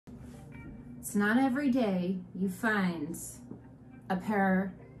It's not every day you find a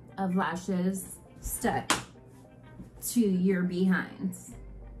pair of lashes stuck to your behind.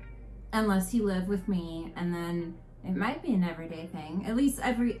 Unless you live with me, and then it might be an everyday thing, at least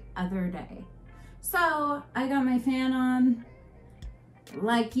every other day. So I got my fan on,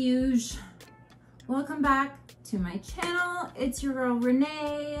 like usual. Welcome back to my channel. It's your girl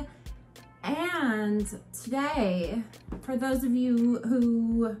Renee. And today, for those of you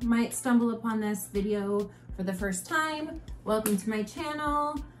who might stumble upon this video for the first time, welcome to my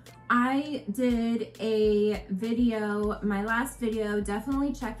channel. I did a video, my last video,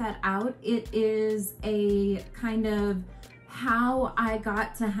 definitely check that out. It is a kind of how I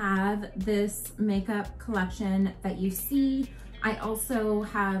got to have this makeup collection that you see. I also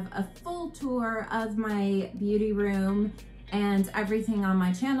have a full tour of my beauty room and everything on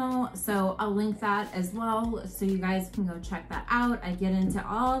my channel, so I'll link that as well so you guys can go check that out. I get into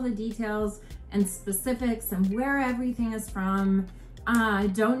all the details and specifics and where everything is from. I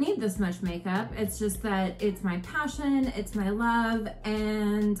don't need this much makeup. It's just that it's my passion, it's my love,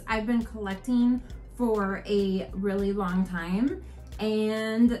 and I've been collecting for a really long time.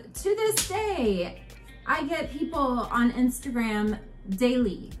 And to this day, I get people on Instagram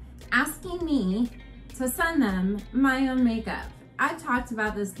daily asking me to send them my own makeup. I've talked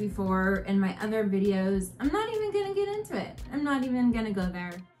about this before in my other videos. I'm not even gonna get into it. I'm not even gonna go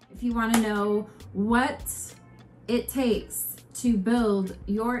there. If you wanna know what it takes to build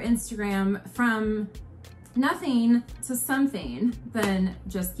your Instagram from nothing to something, then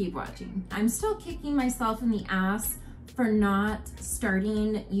just keep watching. I'm still kicking myself in the ass for not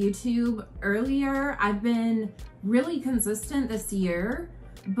starting YouTube earlier. I've been really consistent this year,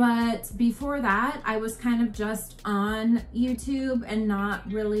 but before that, I was kind of just on YouTube and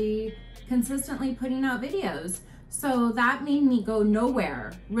not really consistently putting out videos. So that made me go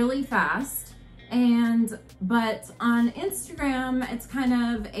nowhere really fast. But on Instagram, it's kind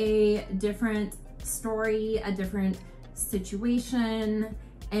of a different story, a different situation,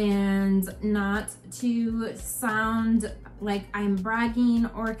 and not to sound like I'm bragging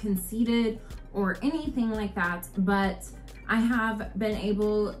or conceited or anything like that, but I have been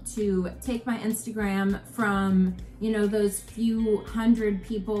able to take my Instagram from, you know, those few hundred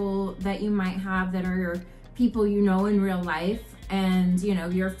people that you might have that are people you know in real life, and, you know,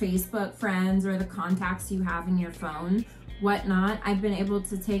 your Facebook friends or the contacts you have in your phone, whatnot. I've been able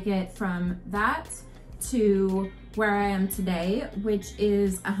to take it from that to where I am today, which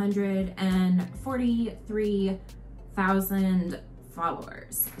is 143,000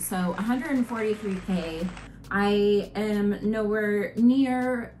 followers. So 143K. I am nowhere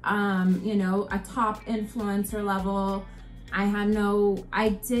near, you know, a top influencer level. I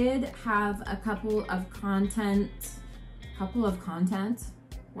did have a couple of content.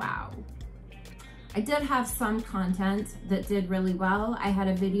 Wow. I did have some content that did really well. I had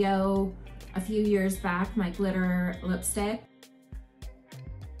a video a few years back, my glitter lipstick,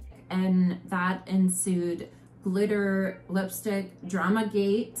 and that ensued glitter lipstick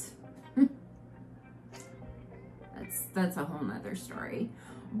Dramagate. That's a whole nother story.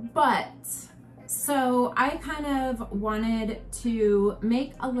 But so I kind of wanted to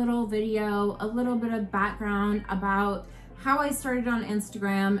make a little video, a little bit of background about how I started on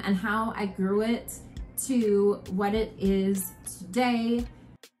Instagram and how I grew it to what it is today.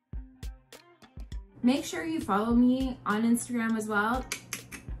 Make sure you follow me on Instagram as well.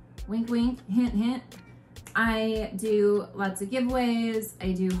 Wink, wink, hint, hint. I do lots of giveaways,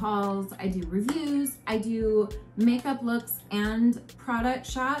 I do hauls, I do reviews, I do makeup looks and product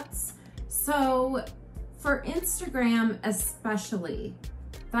shots. So for Instagram especially,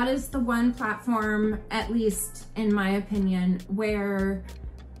 that is the one platform, at least in my opinion, where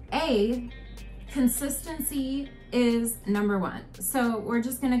consistency is number one. So we're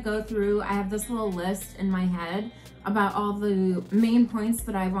just gonna go through, I have this little list in my head about all the main points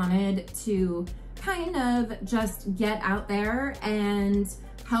that I wanted to kind of just get out there and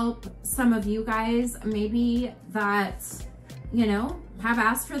help some of you guys maybe that, you know, have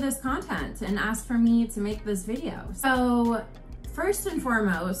asked for this content and asked for me to make this video. So first and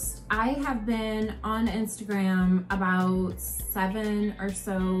foremost, I have been on Instagram about 7 or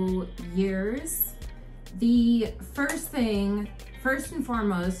so years. The first and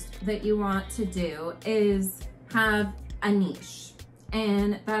foremost that you want to do is have a niche.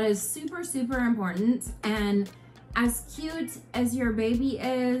 And that is super, super important. And as cute as your baby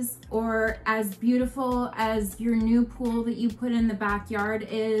is, or as beautiful as your new pool that you put in the backyard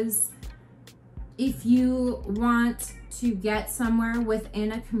is, if you want to get somewhere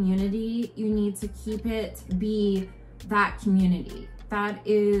within a community, you need to keep it be that community. That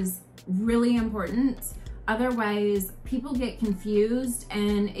is really important. Otherwise, people get confused,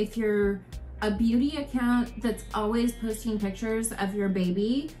 and if you're a beauty account that's always posting pictures of your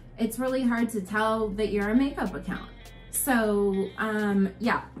baby, it's really hard to tell that you're a makeup account. So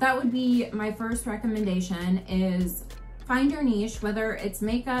yeah, that would be my first recommendation, is find your niche, whether it's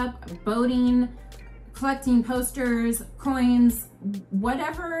makeup, boating, collecting posters, coins,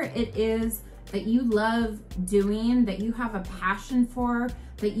 whatever it is that you love doing, that you have a passion for,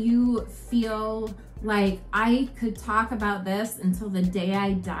 that you feel like, I could talk about this until the day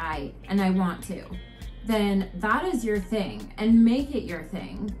I die and I want to, then that is your thing, and make it your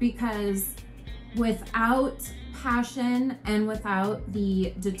thing. Because without passion and without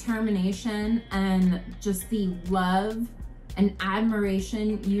the determination and just the love and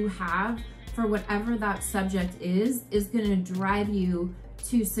admiration you have for whatever that subject is gonna drive you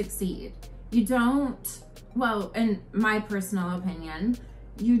to succeed. You don't, well, in my personal opinion,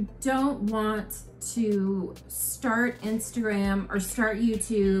 you don't want to start Instagram or start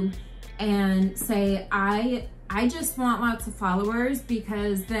YouTube and say, I just want lots of followers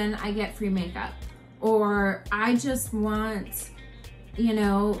because then I get free makeup. Or I just want, you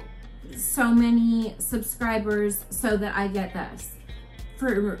know, so many subscribers so that I get this.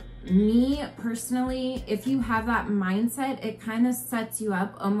 For me personally, if you have that mindset, it kind of sets you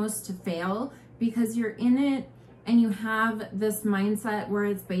up almost to fail, because you're in it and you have this mindset where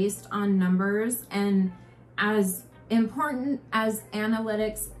it's based on numbers. And as important as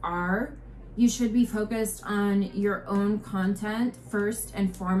analytics are, you should be focused on your own content first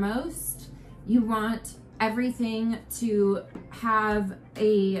and foremost. You want everything to have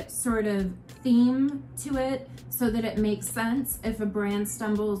a sort of theme to it so that it makes sense if a brand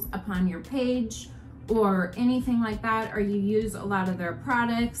stumbles upon your page or anything like that, or you use a lot of their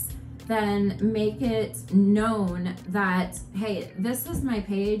products. Then make it known that, hey, this is my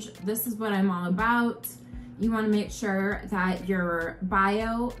page, this is what I'm all about. You want to make sure that your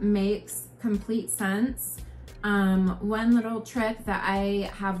bio makes complete sense. One little trick that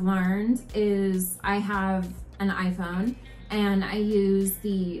I have learned is, I have an iPhone and I use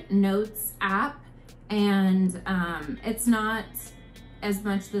the Notes app, and it's not as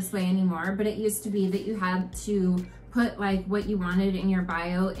much this way anymore, but it used to be that you had to put like what you wanted in your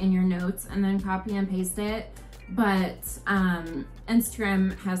bio in your notes and then copy and paste it. But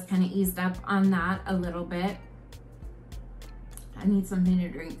Instagram has kind of eased up on that a little bit. I need something to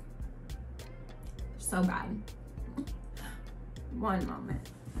drink so bad. One moment.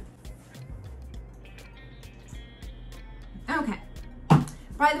 Okay.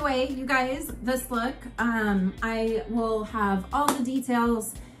 By the way, you guys, this look, I will have all the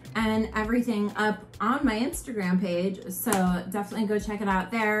details and everything up on my Instagram page, so definitely go check it out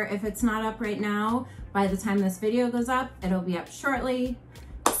there. If it's not up right now, by the time this video goes up, it'll be up shortly.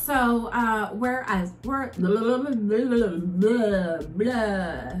 So where was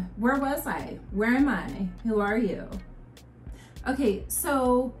I? Where am I? Who are you? Okay,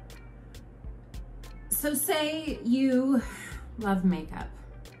 so say you love makeup.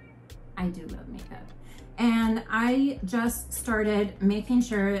 I do love makeup. And I just started making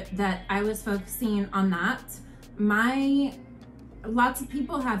sure that I was focusing on that. Lots of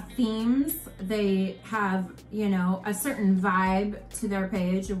people have themes. They have, you know, a certain vibe to their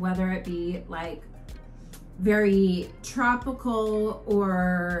page, whether it be like very tropical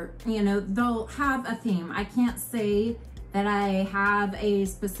or, you know, they'll have a theme. I can't say that I have a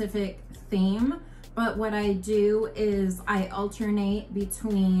specific theme, but what I do is I alternate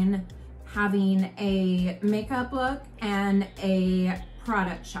between having a makeup look and a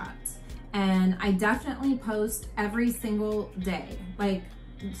product shot. And I definitely post every single day. Like,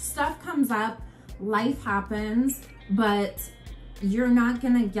 stuff comes up, life happens, but you're not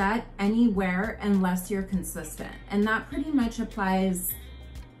gonna get anywhere unless you're consistent. And that pretty much applies,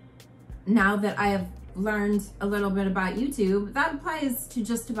 now that I have learned a little bit about YouTube, that applies to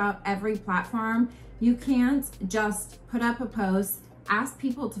just about every platform. You can't just put up a post, ask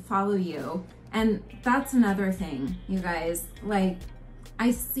people to follow you. And that's another thing, you guys. Like,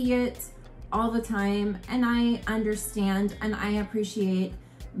 I see it all the time and I understand and I appreciate,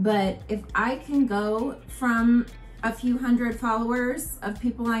 but if I can go from a few hundred followers of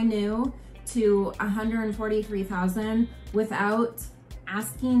people I knew to 143,000 without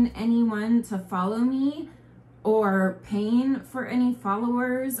asking anyone to follow me or paying for any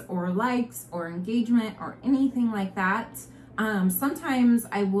followers or likes or engagement or anything like that, sometimes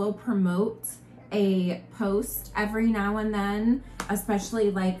I will promote a post every now and then,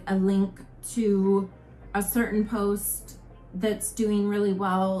 especially like a link to a certain post that's doing really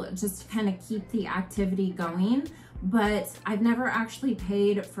well, just to kind of keep the activity going. but I've never actually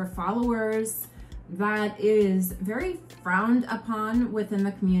paid for followers. That is very frowned upon within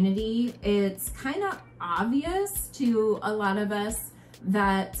the community. It's kind of obvious to a lot of us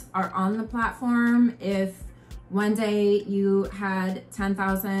that are on the platform. If one day you had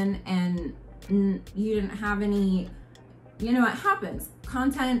 10,000 and you didn't have any, you know, it happens.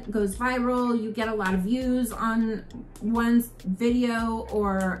 Content goes viral, you get a lot of views on one video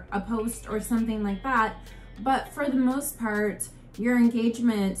or a post or something like that. But for the most part, your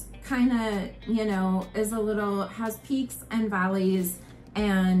engagement kind of, you know, is a little, has peaks and valleys,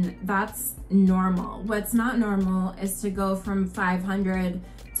 and that's normal. What's not normal is to go from 500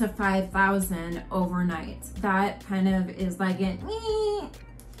 to 5,000 overnight. That kind of is like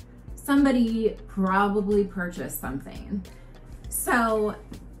somebody probably purchased something. So,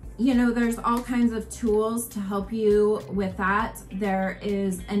 you know, there's all kinds of tools to help you with that. There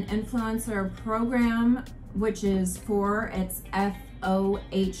is an influencer program, which is Fohr, it's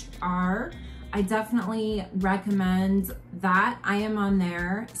Fohr. I definitely recommend that. I am on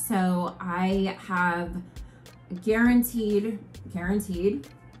there, so I have guaranteed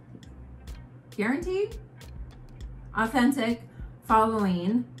authentic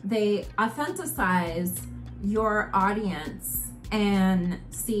following. They authenticize your audience and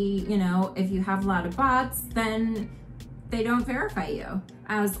see, you know, if you have a lot of bots, then they don't verify you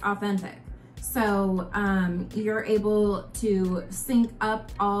as authentic. So you're able to sync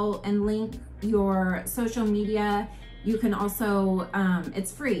up all and link your social media. You can also,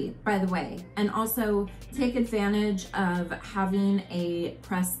 it's free, by the way, and also take advantage of having a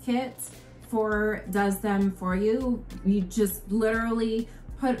press kit. Fohr does them for you. You just literally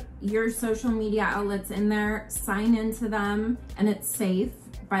put your social media outlets in there, sign into them, and it's safe,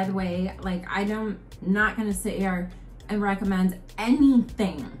 by the way. Like, not gonna sit here and recommend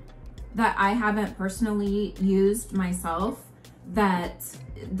anything that I haven't personally used myself. That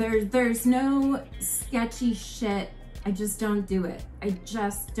there's no sketchy shit. I just don't do it. I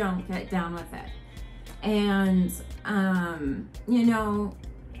just don't get down with it. And you know,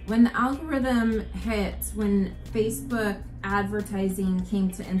 when the algorithm hit, when Facebook advertising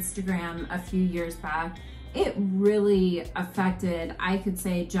came to Instagram a few years back, it really affected, I could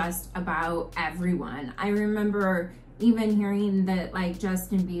say, just about everyone. I remember even hearing that like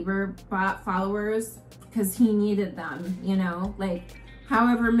Justin Bieber bought followers because he needed them, you know, like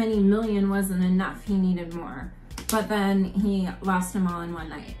however many million wasn't enough, he needed more. But then he lost them all in one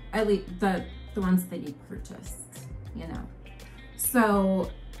night, at least the ones that he purchased, you know.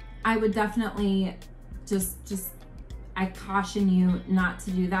 So I would definitely I caution you not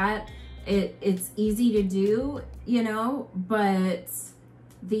to do that. It's easy to do, you know, but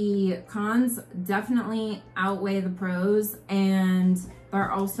the cons definitely outweigh the pros, and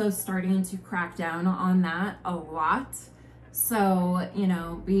they're also starting to crack down on that a lot. So, you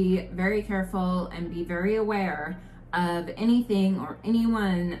know, be very careful and be very aware of anything or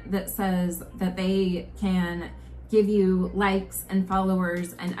anyone that says that they can give you likes and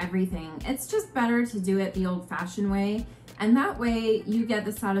followers and everything. It's just better to do it the old-fashioned way, and that way you get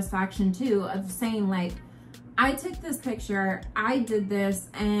the satisfaction too of saying like, I took this picture, I did this,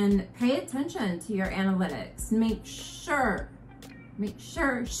 and pay attention to your analytics. Make sure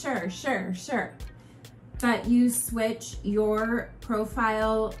that you switch your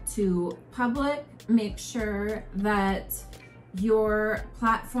profile to public. Make sure that your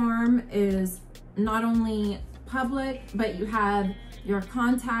platform is not only public, but you have your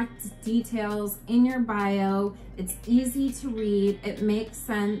contact details in your bio. It's easy to read, it makes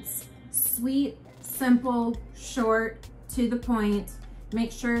sense, sweet, simple, short, to the point.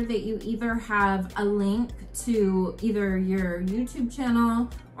 Make sure that you either have a link to either your YouTube channel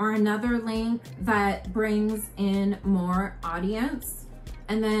or another link that brings in more audience.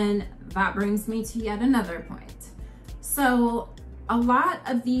 And then that brings me to yet another point. So a lot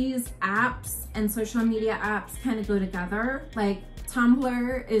of these apps and social media apps kind of go together. Like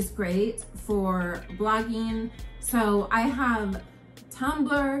Tumblr is great for blogging. So I have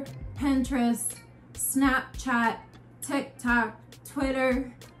Tumblr, Pinterest, Snapchat, TikTok,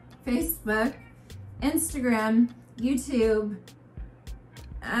 Twitter, Facebook, Instagram, YouTube.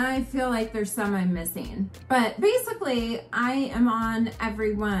 I feel like there's some I'm missing, but basically I am on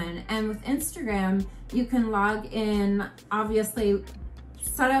every one. And with Instagram, you can log in, obviously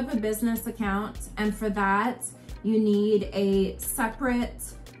set up a business account, and for that you need a separate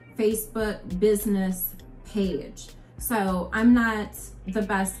Facebook business page. So I'm not the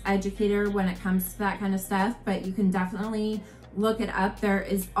best educator when it comes to that kind of stuff, but you can definitely look it up. There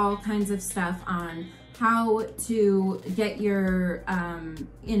is all kinds of stuff on how to get your,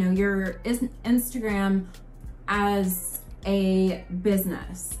 you know, your Instagram as a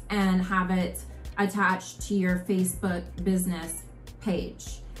business and have it attached to your Facebook business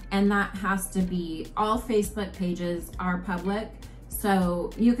page. And that has to be, all Facebook pages are public.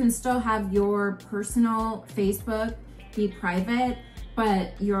 So you can still have your personal Facebook be private,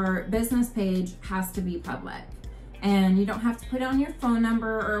 but your business page has to be public. And you don't have to put on your phone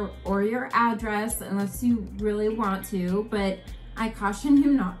number or your address unless you really want to, but I caution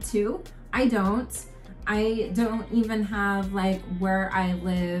you not to. I don't even have like where I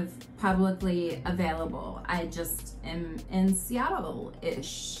live publicly available. I just am in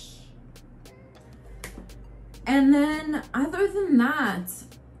Seattle-ish. And then other than that,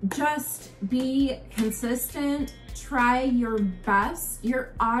 just be consistent, try your best.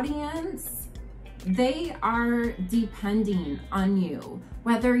 Your audience, they are depending on you,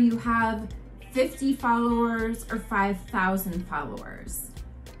 whether you have 50 followers or 5,000 followers.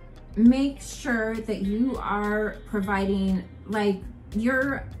 Make sure that you are providing, like,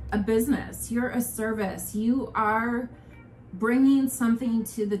 you're a business, you're a service, you are bringing something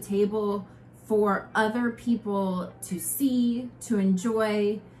to the table for other people to see, to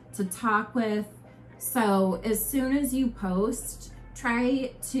enjoy, to talk with. So as soon as you post,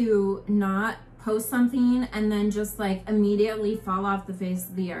 try to not post something and then just like immediately fall off the face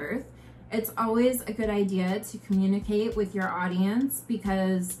of the earth. It's always a good idea to communicate with your audience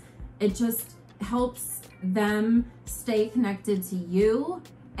because it just helps them stay connected to you.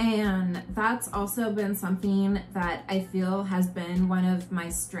 And that's also been something that I feel has been one of my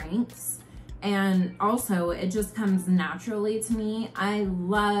strengths. And also it just comes naturally to me. I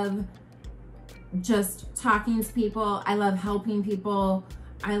love just talking to people. I love helping people.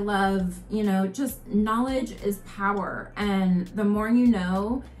 I love, you know, just knowledge is power. And the more you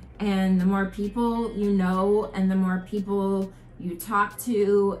know, and the more people you know, and the more people you talk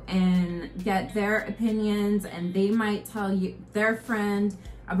to and get their opinions, and they might tell you, their friend,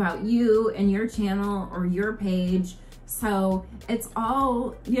 about you and your channel or your page. So it's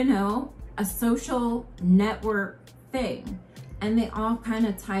all, you know, a social network thing, and they all kind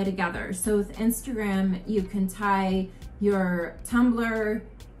of tie together. So with Instagram, you can tie your Tumblr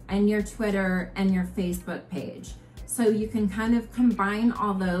and your Twitter and your Facebook page. So you can kind of combine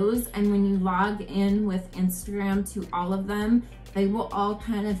all those, and when you log in with Instagram to all of them, they will all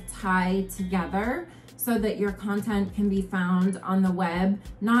kind of tie together so that your content can be found on the web,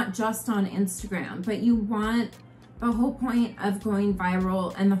 not just on Instagram. But you want, the whole point of going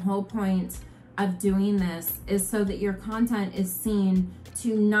viral and the whole point of doing this is so that your content is seen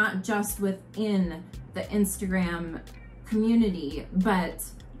to not just within the Instagram community, but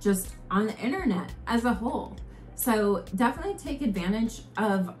just on the internet as a whole. So definitely take advantage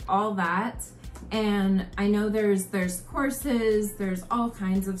of all that. And I know there's courses, there's all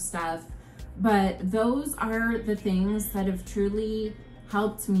kinds of stuff, but those are the things that have truly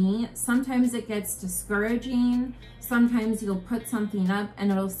helped me. Sometimes it gets discouraging. Sometimes you'll put something up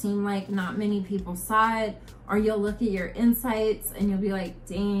and it'll seem like not many people saw it, or you'll look at your insights and you'll be like,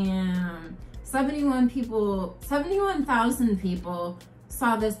 damn, 71,000 people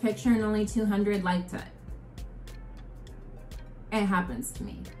saw this picture and only 200 liked it. It happens to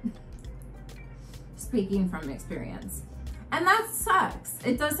me. Speaking from experience. And that sucks.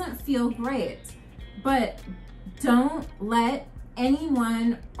 It doesn't feel great. But don't let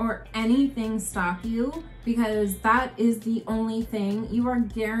anyone or anything stop you, because that is the only thing. You are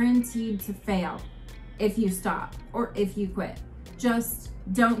guaranteed to fail if you stop or if you quit. Just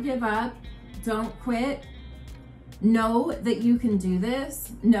don't give up. Don't quit. Know that you can do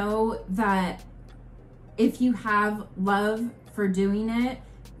this. Know that if you have love for doing it,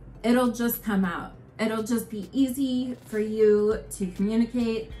 it'll just come out. It'll just be easy for you to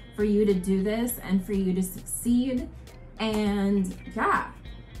communicate, for you to do this, and for you to succeed. And yeah,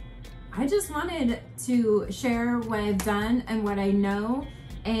 I just wanted to share what I've done and what I know,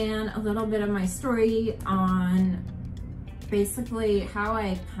 and a little bit of my story on basically how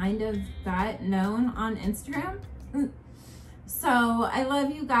I kind of got known on Instagram. So I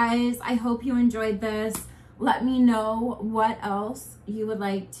love you guys. I hope you enjoyed this. Let me know what else you would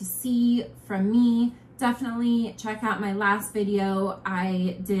like to see from me. Definitely check out my last video.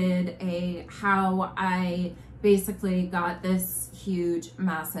 I did a how I basically got this huge,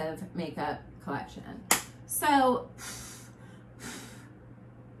 massive makeup collection. So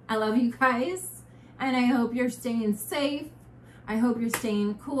I love you guys, and I hope you're staying safe. I hope you're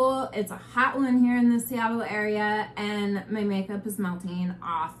staying cool. It's a hot one here in the Seattle area, and my makeup is melting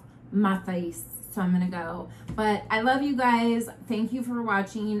off my face. So I'm gonna go. But I love you guys. Thank you for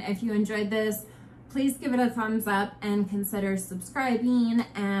watching. If you enjoyed this, please give it a thumbs up and consider subscribing.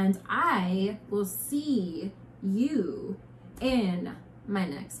 And I will see you in my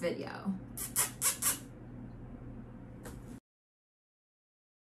next video.